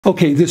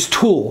Okay, this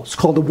tool, it's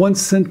called the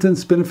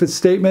one-sentence benefit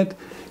statement.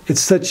 It's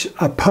such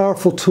a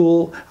powerful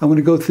tool. I'm going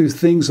to go through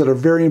things that are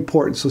very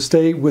important, so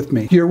stay with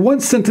me. Your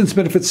one-sentence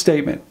benefit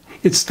statement.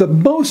 It's the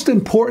most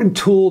important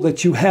tool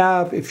that you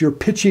have if you're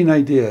pitching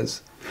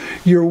ideas.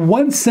 Your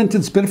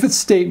one-sentence benefit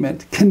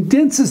statement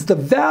condenses the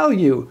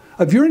value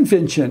of your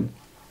invention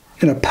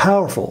in a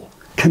powerful,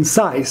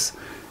 concise,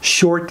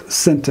 short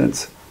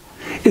sentence.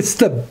 It's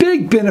the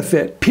big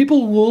benefit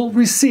people will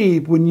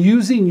receive when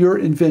using your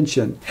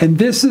invention. And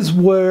this is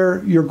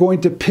where you're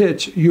going to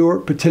pitch your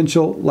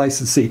potential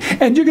licensee.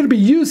 And you're going to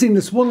be using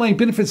this one-line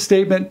benefit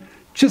statement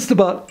just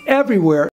about everywhere.